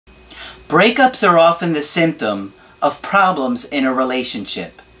Breakups are often the symptom of problems in a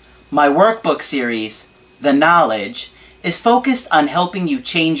relationship. My workbook series, The Knowledge, is focused on helping you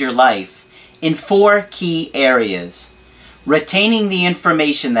change your life in 4 key areas: retaining the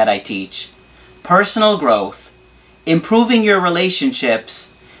information that I teach, personal growth, improving your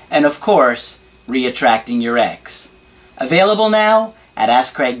relationships, and of course, re-attracting your ex. Available now at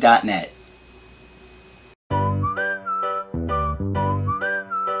AskCraig.net.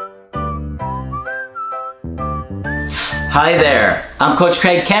 Hi there, I'm Coach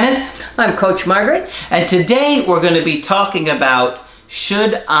Craig Kenneth. I'm Coach Margaret. And today we're going to be talking about,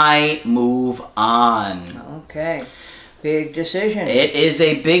 should I move on? Okay, big decision. It is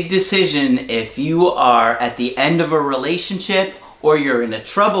a big decision if you are at the end of a relationship or you're in a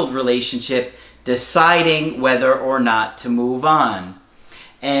troubled relationship, deciding whether or not to move on.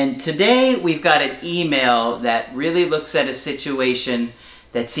 And today we've got an email that really looks at a situation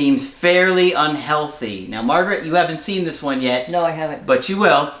that seems fairly unhealthy. Now, Margaret, you haven't seen this one yet. No, I haven't. But you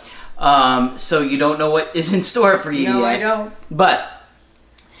will. So you don't know what is in store for you yet. No, I don't. But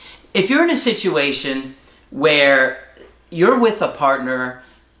if you're in a situation where you're with a partner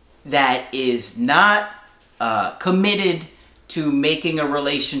that is not committed to making a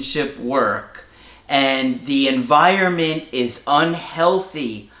relationship work, and the environment is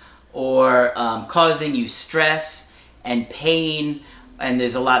unhealthy or causing you stress and pain, and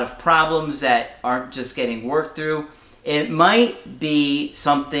there's a lot of problems that aren't just getting worked through, it might be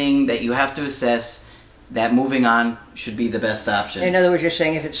something that you have to assess that moving on should be the best option. In other words, you're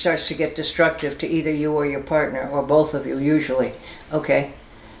saying if it starts to get destructive to either you or your partner, or both of you usually, okay,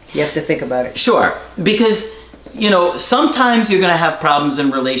 you have to think about it. Sure, because, you know, sometimes you're going to have problems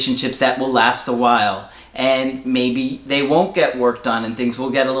in relationships that will last a while, and maybe they won't get worked on and things will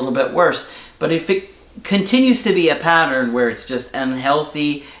get a little bit worse. But if it continues to be a pattern where it's just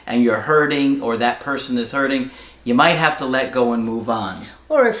unhealthy and you're hurting or that person is hurting, you might have to let go and move on.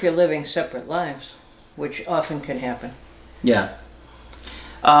 Or if you're living separate lives, which often can happen. Yeah.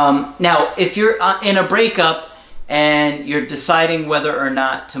 Now, if you're in a breakup and you're deciding whether or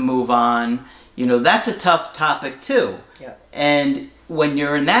not to move on, you know, that's a tough topic too. Yeah. And when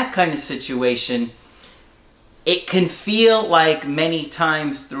you're in that kind of situation, it can feel like many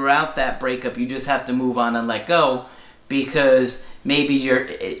times throughout that breakup you just have to move on and let go, because maybe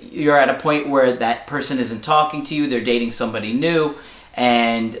you're at a point where that person isn't talking to you, they're dating somebody new,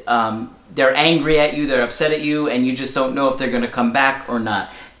 and they're angry at you, they're upset at you, and you just don't know if they're going to come back or not.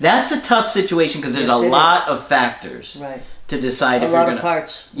 That's a tough situation because there's a lot of factors to decide if you're going to... A lot of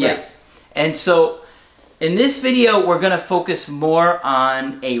parts. Yeah. Right. And so in this video, we're going to focus more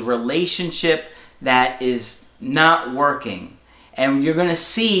on a relationship that is not working. And you're going to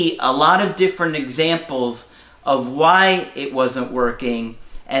see a lot of different examples of why it wasn't working,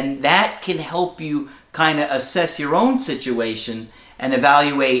 and that can help you kind of assess your own situation and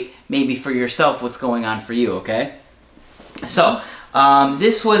evaluate maybe for yourself what's going on for you, okay? So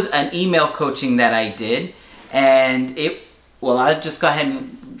this was an email coaching that I did, and I'll just go ahead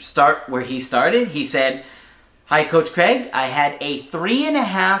and start where he started. He said, "Hi, Coach Craig. I had a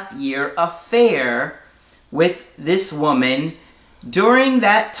 3.5-year affair with this woman. During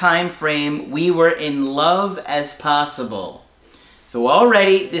that time frame, we were in love as possible." So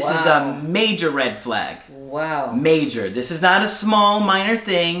already, this is a major red flag. Wow. Major. This is not a small, minor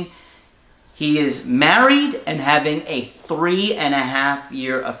thing. He is married and having a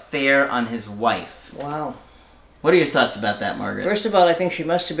 3.5-year affair on his wife. Wow. What are your thoughts about that, Margaret? First of all, I think she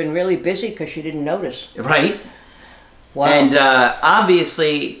must have been really busy because she didn't notice. Right? Wow. And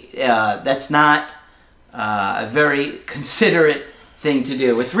obviously, that's not a very considerate thing to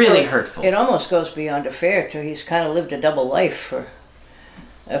do. It's really hurtful. It almost goes beyond affair too. He's kind of lived a double life for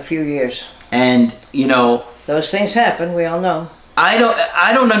a few years. And, you know, those things happen, we all know. I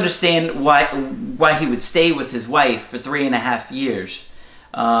don't understand why he would stay with his wife for 3.5 years.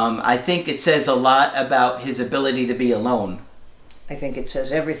 I think it says a lot about his ability to be alone. I think it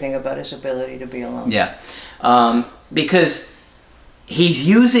says everything about his ability to be alone. Yeah. Because he's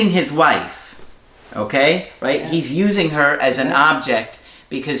using his wife, okay? Right? Yeah. He's using her as an object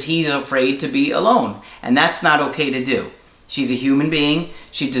because he's afraid to be alone. And that's not okay to do. She's a human being.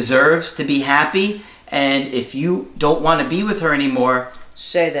 She deserves to be happy. And if you don't want to be with her anymore...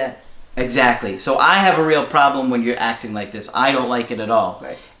 Say that. Exactly. So I have a real problem when you're acting like this. I don't like it at all.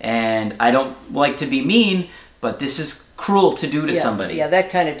 Right. And I don't like to be mean, but this is cruel to do to somebody. Yeah, that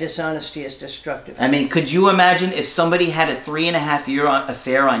kind of dishonesty is destructive. I mean, could you imagine if somebody had a 3.5-year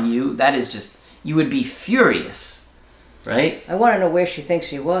affair on you? That is just... You would be furious. Right? I want to know where she thinks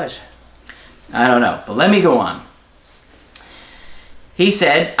he was. I don't know. But let me go on. He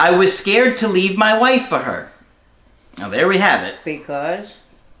said, I was scared to leave my wife for her. Now, there we have it. Because?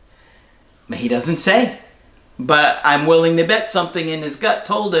 He doesn't say. But I'm willing to bet something in his gut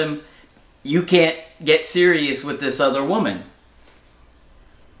told him, you can't get serious with this other woman.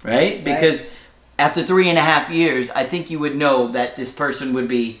 Right? Because after 3.5 years, I think you would know that this person would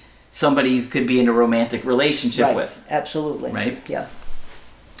be somebody you could be in a romantic relationship with. Absolutely. Right? Yeah.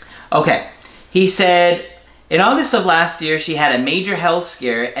 Okay. He said, in August of last year, she had a major health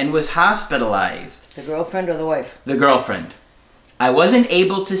scare and was hospitalized. The girlfriend or the wife? The girlfriend. I wasn't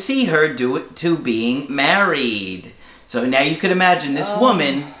able to see her due to being married. So now you could imagine this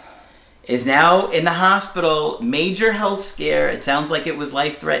woman is now in the hospital, major health scare. It sounds like it was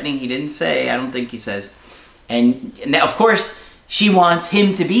life-threatening. He didn't say. I don't think he says. And now, of course, she wants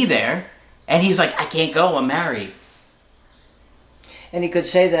him to be there. And he's like, I can't go. I'm married. And he could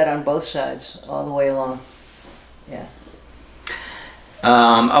say that on both sides all the way along. Yeah.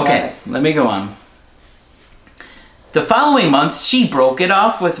 Okay, let me go on. The following month, she broke it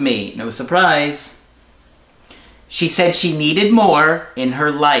off with me. No surprise. She said she needed more in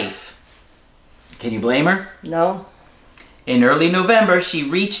her life. Can you blame her? No. In early November, she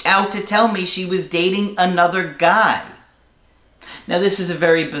reached out to tell me she was dating another guy. Now, this is a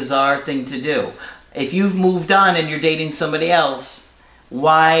very bizarre thing to do. If you've moved on and you're dating somebody else,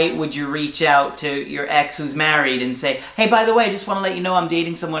 why would you reach out to your ex who's married and say, hey, by the way, I just want to let you know I'm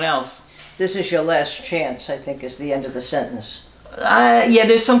dating someone else? This is your last chance, I think, is the end of the sentence. Yeah,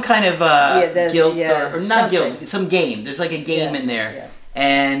 there's some kind of guilt, or not something. guilt, some game. There's like a game in there. Yeah.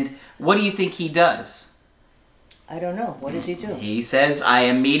 And what do you think he does? I don't know. What does he do? He says, I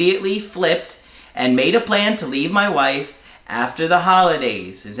immediately flipped and made a plan to leave my wife after the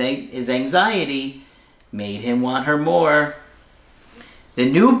holidays. His anxiety made him want her more. The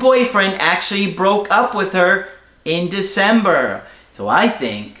new boyfriend actually broke up with her in December. So I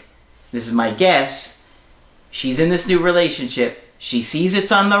think, this is my guess, she's in this new relationship. She sees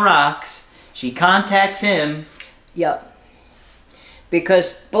it's on the rocks. She contacts him. Yep.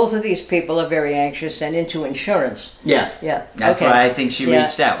 Because both of these people are very anxious and into insurance. Yeah. Yeah. That's why I think she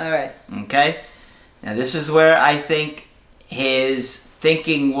reached out. All right. Okay? Now this is where I think his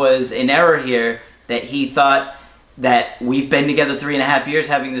thinking was in error here, that he thought that we've been together 3.5 years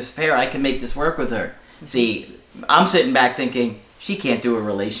having this affair, I can make this work with her. See, I'm sitting back thinking, she can't do a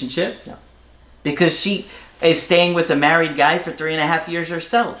relationship. No. Because she is staying with a married guy for 3.5 years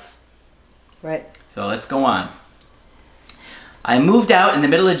herself. Right. So let's go on. I moved out in the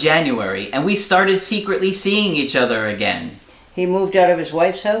middle of January, and we started secretly seeing each other again. He moved out of his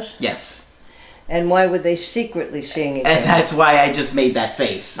wife's house? Yes. And why were they secretly seeing each other? And that's why I just made that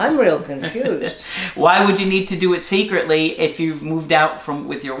face. I'm real confused. Why would you need to do it secretly if you've moved out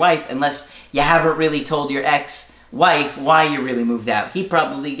with your wife, unless you haven't really told your ex-wife why you really moved out? He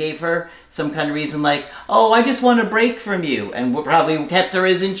probably gave her some kind of reason like, oh, I just want a break from you, and probably kept her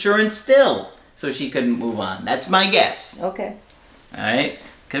as insurance still, so she couldn't move on. That's my guess. Okay. All right?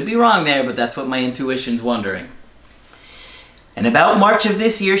 Could be wrong there, but that's what my intuition's wondering. And about March of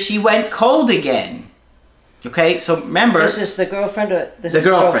this year, she went cold again. Okay, so remember... This is the girlfriend or... This the is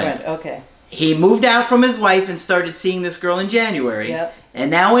girlfriend. Okay. He moved out from his wife and started seeing this girl in January. Yep.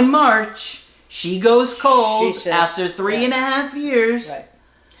 And now in March, she goes cold She says, after 3.5 years Right.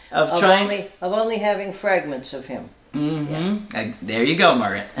 of only having fragments of him. Mm-hmm. Yeah. There you go,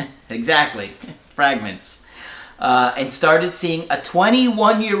 Margaret. Exactly. Fragments. And started seeing a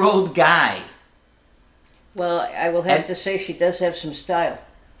 21-year-old guy. Well, I will have to say she does have some style.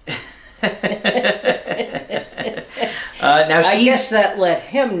 Now I guess that let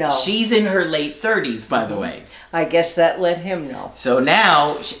him know. She's in her late 30s, by the way. I guess that let him know. So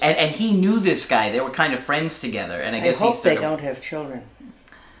now, and he knew this guy. They were kind of friends together, and I guess hope they don't have children.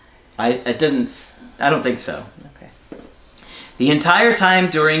 I don't think so. Okay. The entire time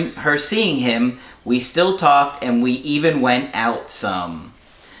during her seeing him, we still talked, and we even went out some.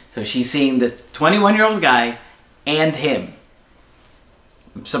 So she's seeing the 21-year-old guy and him.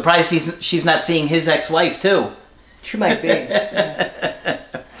 I'm surprised she's not seeing his ex-wife, too. She might be. Yeah.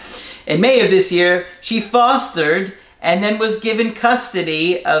 In May of this year, she fostered and then was given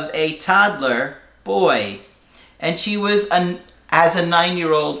custody of a toddler boy. And she was as a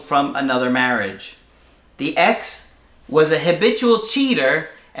 9-year-old from another marriage. The ex was a habitual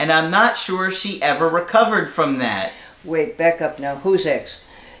cheater, and I'm not sure she ever recovered from that. Wait, back up now. Who's ex?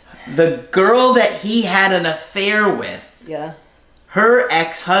 The girl that he had an affair with, Yeah. her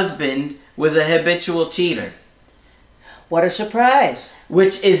ex-husband was a habitual cheater. What a surprise.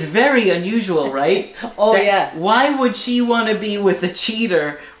 Which is very unusual, right? Oh, yeah. Why would she want to be with a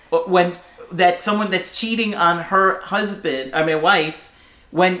cheater when someone that's cheating on her wife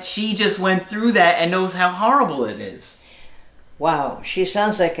when she just went through that and knows how horrible it is? Wow, she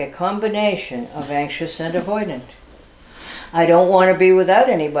sounds like a combination of anxious and avoidant. I don't want to be without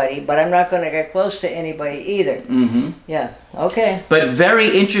anybody, but I'm not going to get close to anybody either. Mm-hmm. Yeah, okay. But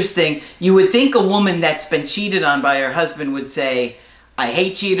very interesting. You would think a woman that's been cheated on by her husband would say, I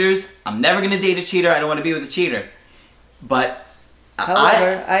hate cheaters. I'm never going to date a cheater. I don't want to be with a cheater. But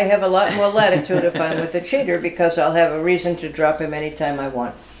however, I have a lot more latitude if I'm with a cheater because I'll have a reason to drop him anytime I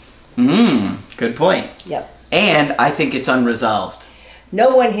want. Good point. Yep. And I think it's unresolved.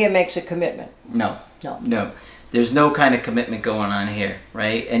 No one here makes a commitment. No. No. No. There's no kind of commitment going on here,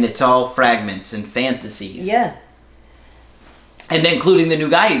 right? And it's all fragments and fantasies. Yeah. And including the new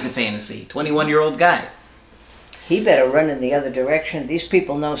guy, he's a fantasy. 21-year-old guy. He better run in the other direction. These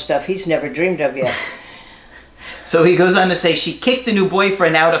people know stuff he's never dreamed of yet. So he goes on to say she kicked the new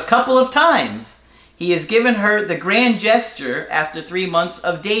boyfriend out a couple of times. He has given her the grand gesture after 3 months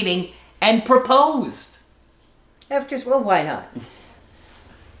of dating and proposed. Well, why not?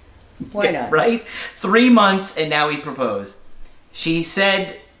 Why not? Right? 3 months and now he proposed. She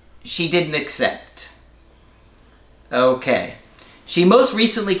said she didn't accept. Okay. She most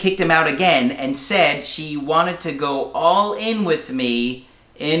recently kicked him out again and said she wanted to go all in with me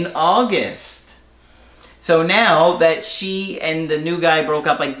in August. So now that she and the new guy broke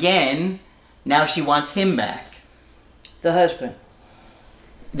up again, now she wants him back. The husband.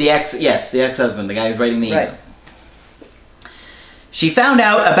 The ex-husband, the guy who's writing the email. Right. She found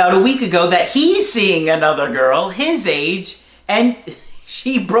out about a week ago that he's seeing another girl his age, and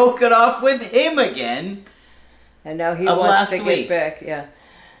she broke it off with him again. And now he wants to get back, yeah.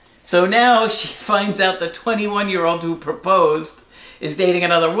 So now she finds out the 21-year-old who proposed is dating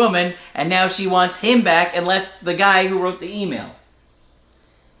another woman, and now she wants him back and left the guy who wrote the email.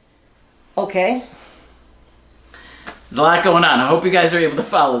 Okay. There's a lot going on. I hope you guys are able to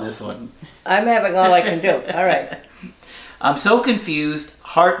follow this one. I'm having all I can do. All right. I'm so confused,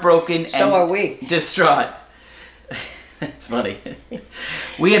 heartbroken, So are we. Distraught. That's funny.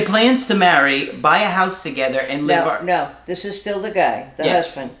 We had plans to marry, buy a house together, and live No, this is still the guy, the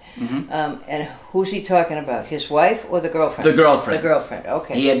husband. Mm-hmm. And who's he talking about? His wife or the girlfriend? The girlfriend. The girlfriend,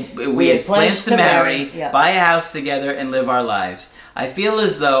 okay. We had plans to marry, yeah. buy a house together, and live our lives. I feel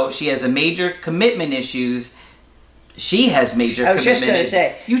as though she has a major commitment issues. She has major I was commitment just going to issues.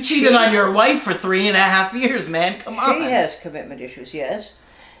 say. You cheated on your wife for 3.5 years, man. Come on. She has commitment issues, yes.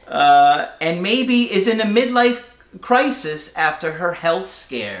 And maybe is in a midlife crisis after her health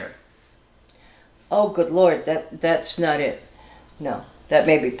scare. Oh, good Lord, that's not it. No, that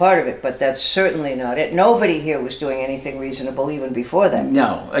may be part of it, but that's certainly not it. Nobody here was doing anything reasonable even before that.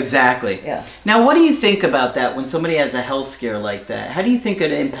 No, exactly. Yeah. Now, what do you think about that when somebody has a health scare like that? How do you think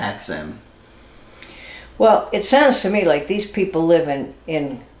it impacts them? Well, it sounds to me like these people live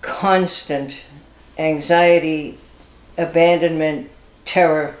in constant anxiety, abandonment,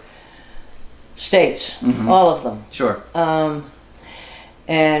 terror states, all of them. Sure.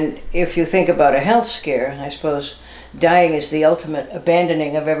 And if you think about a health scare, I suppose dying is the ultimate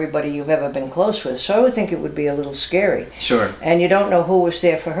abandoning of everybody you've ever been close with. So I would think it would be a little scary. Sure. And you don't know who was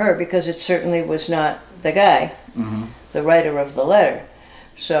there for her because it certainly was not the guy, the writer of the letter.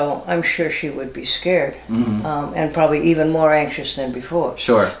 So I'm sure she would be scared and probably even more anxious than before.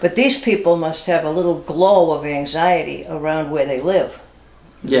 Sure. But these people must have a little glow of anxiety around where they live.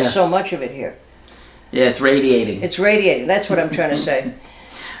 Yeah. There's so much of it here. Yeah, it's radiating. It's radiating. That's what I'm trying to say.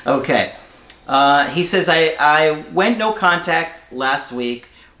 Okay. He says, I went no contact last week,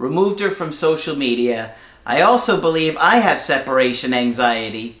 removed her from social media. I also believe I have separation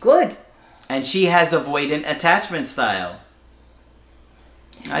anxiety. Good. And she has avoidant attachment style.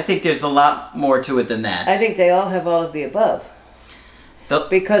 I think there's a lot more to it than that. I think they all have all of the above.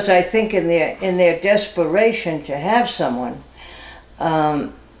 Because I think in their desperation to have someone,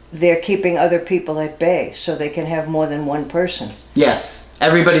 they're keeping other people at bay so they can have more than one person. Yes.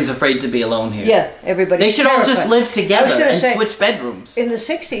 Everybody's afraid to be alone here. Yeah, everybody's They should all just terrified. live together and say, switch bedrooms. In the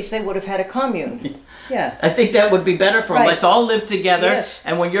 60s, they would have had a commune. Yeah. I think that would be better for them. Right. Let's all live together, Yes.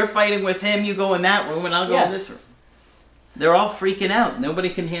 and when you're fighting with him, you go in that room and I'll go in this room. They're all freaking out. Nobody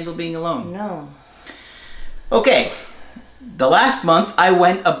can handle being alone. No. Okay. The last month, I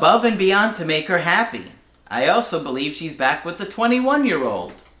went above and beyond to make her happy. I also believe she's back with the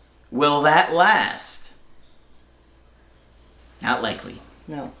 21-year-old. Will that last? Not likely.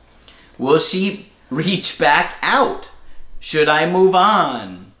 No. Will she reach back out? Should I move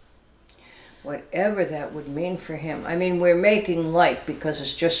on? Whatever that would mean for him. I mean, we're making light because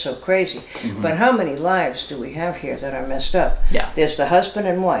it's just so crazy. But how many lives do we have here that are messed up? Yeah. There's the husband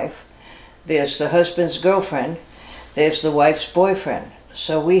and wife. There's the husband's girlfriend. There's the wife's boyfriend.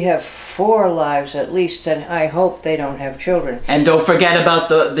 So we have 4 lives at least, and I hope they don't have children. And don't forget about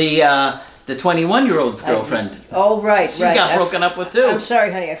the 21-year-old's girlfriend. Right. She got broken up with too. I'm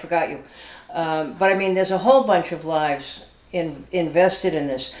sorry, honey, I forgot you. But I mean, there's a whole bunch of lives invested in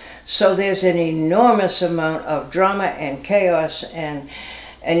this. So there's an enormous amount of drama and chaos and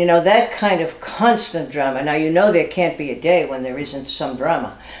you know, that kind of constant drama. Now, you know there can't be a day when there isn't some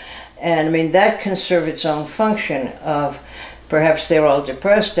drama. And I mean, that can serve its own function of perhaps they're all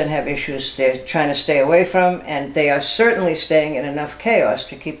depressed and have issues they're trying to stay away from, and they are certainly staying in enough chaos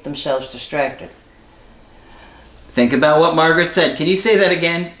to keep themselves distracted. Think about what Margaret said. Can you say that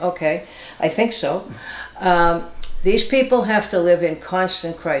again? Okay, I think so. These people have to live in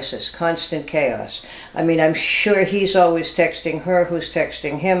constant crisis, constant chaos. I mean, I'm sure he's always texting her, who's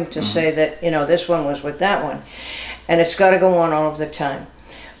texting him to say that, you know, this one was with that one. And it's got to go on all of the time.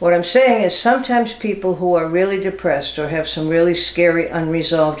 What I'm saying is sometimes people who are really depressed or have some really scary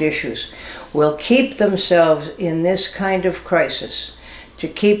unresolved issues will keep themselves in this kind of crisis to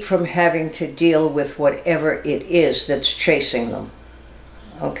keep from having to deal with whatever it is that's chasing them.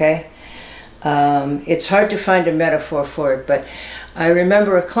 Okay? It's hard to find a metaphor for it, but I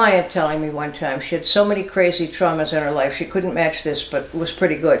remember a client telling me one time she had so many crazy traumas in her life, she couldn't match this, but it was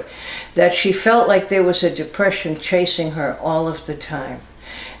pretty good, that she felt like there was a depression chasing her all of the time.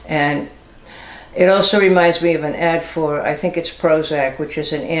 And it also reminds me of an ad for, I think it's Prozac, which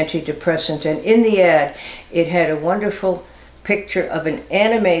is an antidepressant, and in the ad it had a wonderful picture of an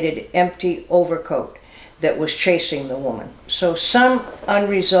animated empty overcoat that was chasing the woman. So some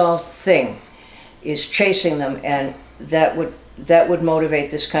unresolved thing is chasing them, and that would motivate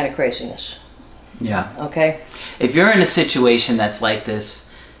this kind of craziness. Yeah. Okay? If you're in a situation that's like this,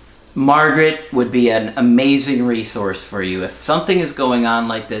 Margaret would be an amazing resource for you. If something is going on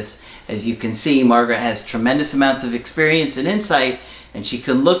like this, as you can see, Margaret has tremendous amounts of experience and insight, and she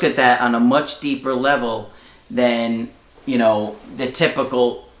can look at that on a much deeper level than, you know, the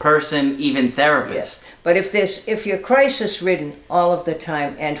typical person, even therapist. Yes. But if you're crisis-ridden all of the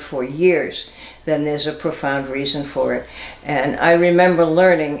time and for years, then there's a profound reason for it. And I remember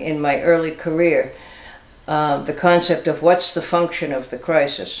learning in my early career the concept of what's the function of the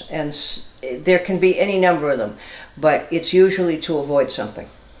crisis. And there can be any number of them, but it's usually to avoid something.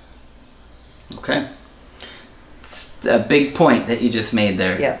 Okay. It's a big point that you just made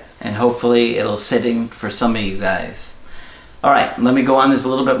there. Yeah. And hopefully it'll sit in for some of you guys. All right, let me go on this a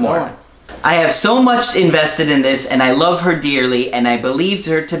little bit more. Go on. I have so much invested in this, and I love her dearly, and I believed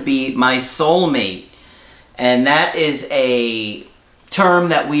her to be my soulmate. And that is a term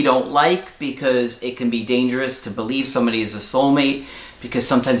that we don't like because it can be dangerous to believe somebody is a soulmate, because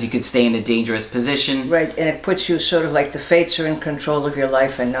sometimes you could stay in a dangerous position. Right, and it puts you sort of like the fates are in control of your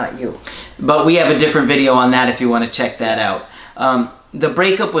life and not you. But we have a different video on that if you want to check that out. The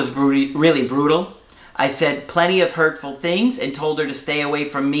breakup was really brutal. I said plenty of hurtful things and told her to stay away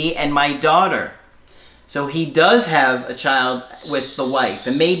from me and my daughter. So he does have a child with the wife,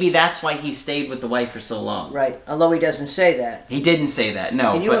 and maybe that's why he stayed with the wife for so long. Right, although he doesn't say that. He didn't say that,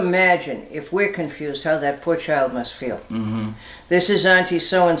 no. Can you imagine, if we're confused, how that poor child must feel? Mm-hmm. This is Auntie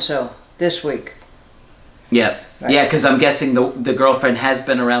So-and-so this week. Yep. Right. Yeah, because I'm guessing the girlfriend has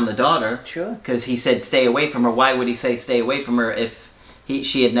been around the daughter. Sure. Because he said stay away from her. Why would he say stay away from her if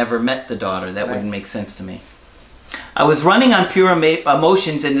she had never met the daughter? That wouldn't make sense to me. I was running on pure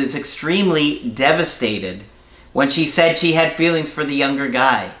emotions and is extremely devastated when she said she had feelings for the younger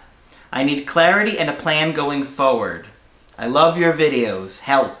guy. I need clarity and a plan going forward. I love your videos.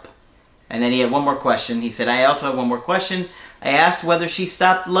 Help. And then he had one more question. He said, I also have one more question. I asked whether she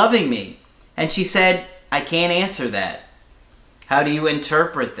stopped loving me, and she said, I can't answer that. How do you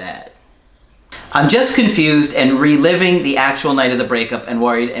interpret that? I'm just confused and reliving the actual night of the breakup and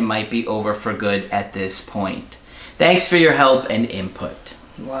worried it might be over for good at this point. Thanks for your help and input.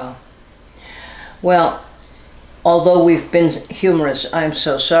 Wow. Well, although we've been humorous, I'm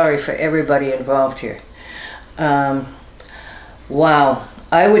so sorry for everybody involved here. Wow.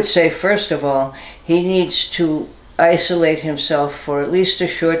 I would say, first of all, he needs to isolate himself for at least a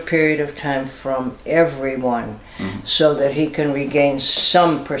short period of time from everyone so that he can regain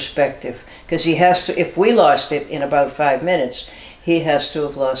some perspective. Because he has to, if we lost it in about 5 minutes, he has to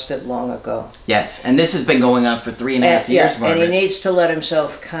have lost it long ago. Yes, and this has been going on for 3.5 years, Margaret. And he needs to let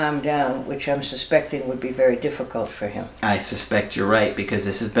himself calm down, which I'm suspecting would be very difficult for him. I suspect you're right, because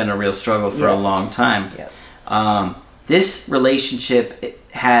this has been a real struggle for a long time. Yeah. This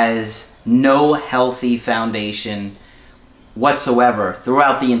relationship has no healthy foundation whatsoever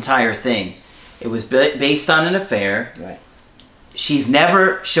throughout the entire thing. It was based on an affair. Right. She's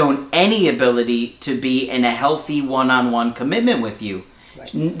never shown any ability to be in a healthy one-on-one commitment with you.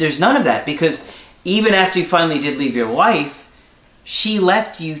 There's none of that, because even after you finally did leave your wife, she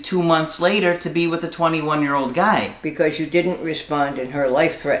left you 2 months later to be with a 21-year-old guy. Because you didn't respond in her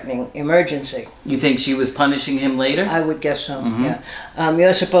life-threatening emergency. You think she was punishing him later? I would guess so, yeah.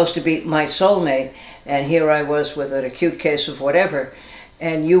 You're supposed to be my soulmate, and here I was with an acute case of whatever,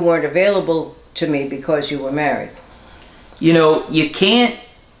 and you weren't available to me because you were married. You know, you can't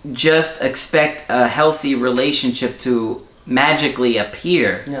just expect a healthy relationship to magically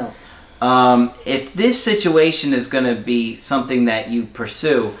appear. No. If this situation is going to be something that you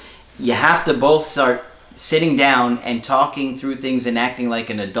pursue, you have to both start sitting down and talking through things and acting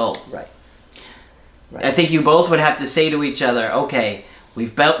like an adult. Right. I think you both would have to say to each other, okay,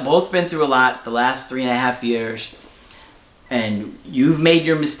 we've both been through a lot the last 3.5 years, and you've made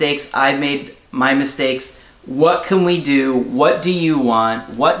your mistakes, I've made my mistakes. What can we do? What do you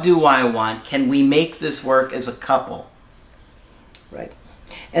want? What do I want? Can we make this work as a couple? Right.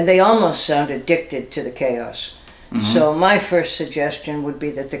 And they almost sound addicted to the chaos. So my first suggestion would be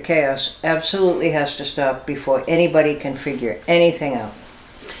that the chaos absolutely has to stop before anybody can figure anything out.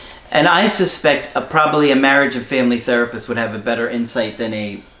 And I suspect probably a marriage and family therapist would have a better insight than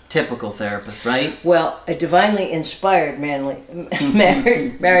a typical therapist, right? Well, a divinely inspired married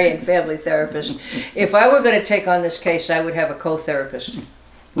and family therapist. If I were going to take on this case, I would have a co-therapist.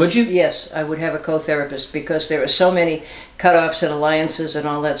 Would you? Yes, I would have a co-therapist, because there are so many cutoffs and alliances and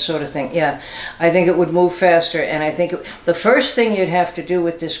all that sort of thing. Yeah, I think it would move faster, and I think the first thing you'd have to do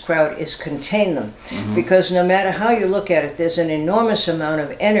with this crowd is contain them, because no matter how you look at it, there's an enormous amount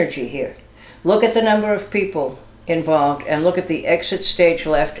of energy here. Look at the number of people involved, and look at the exit stage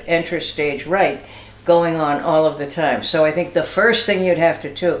left, enter stage right, going on all of the time. So I think the first thing you'd have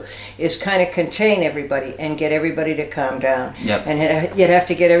to do is kind of contain everybody and get everybody to calm down. Yep. And you'd have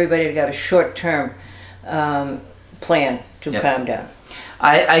to get everybody to get a short-term plan to calm down.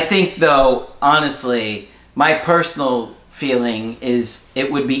 I think, though, honestly, my personal feeling is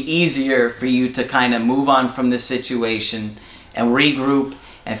it would be easier for you to kind of move on from this situation and regroup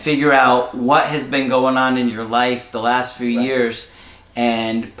and figure out what has been going on in your life the last few years,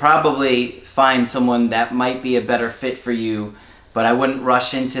 and probably find someone that might be a better fit for you. But I wouldn't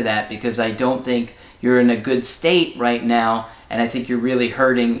rush into that, because I don't think you're in a good state right now, and I think you're really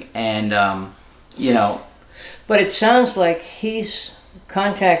hurting, and you know. But it sounds like he's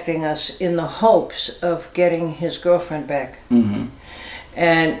contacting us in the hopes of getting his girlfriend back.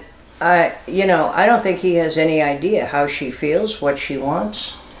 And I don't think he has any idea how she feels, what she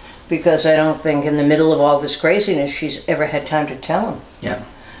wants, because I don't think in the middle of all this craziness she's ever had time to tell him. Yeah.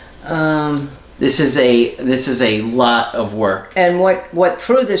 This is a lot of work. And what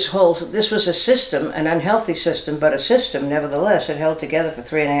through this was a system, an unhealthy system, but a system nevertheless. It held together for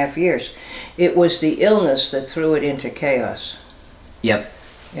 3.5 years. It was the illness that threw it into chaos. Yep.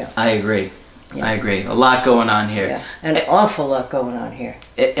 Yeah. I agree. Yeah. I agree. A lot going on here. Yeah. An awful lot going on here.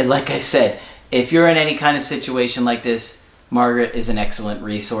 And like I said, if you're in any kind of situation like this, Margaret is an excellent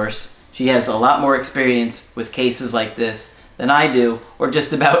resource. She has a lot more experience with cases like this than I do, or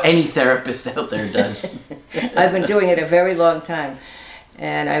just about any therapist out there does. I've been doing it a very long time,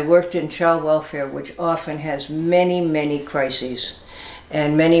 and I worked in child welfare, which often has many, many crises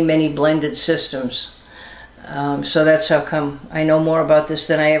and many, many blended systems. So that's how come I know more about this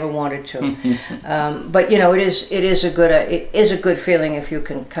than I ever wanted to. But you know, it is a good feeling if you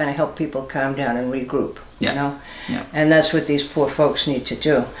can kind of help people calm down and regroup. Yeah. You know, yeah. And that's what these poor folks need to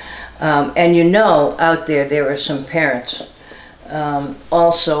do. And you know, out there are some parents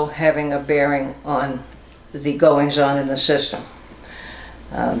also having a bearing on the goings-on in the system.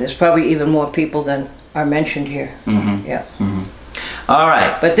 There's probably even more people than are mentioned here. Yeah. All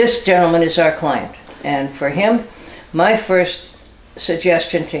right. But this gentleman is our client. And for him, my first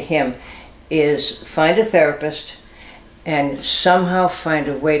suggestion to him is find a therapist and somehow find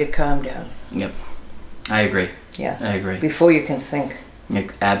a way to calm down. Yep. I agree. Yeah. I agree. Before you can think.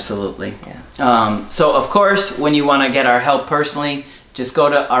 Absolutely. Yeah. So, of course, when you want to get our help personally, just go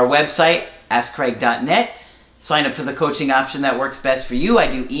to our website, askcraig.net. Sign up for the coaching option that works best for you. I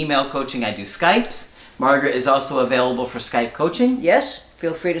do email coaching. I do Skypes. Margaret is also available for Skype coaching. Yes.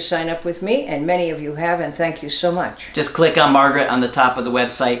 Feel free to sign up with me, and many of you have, and thank you so much. Just click on Margaret on the top of the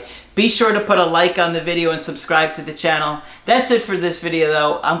website. Be sure to put a like on the video and subscribe to the channel. That's it for this video,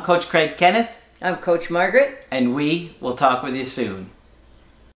 though. I'm Coach Craig Kenneth. I'm Coach Margaret. And we will talk with you soon.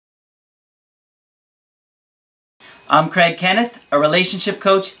 I'm Craig Kenneth, a relationship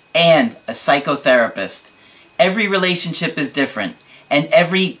coach and a psychotherapist. Every relationship is different, and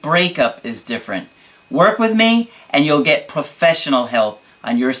every breakup is different. Work with me, and you'll get professional help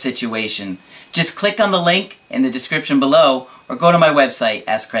on your situation. Just click on the link in the description below or go to my website,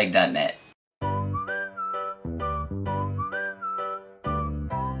 askcraig.net.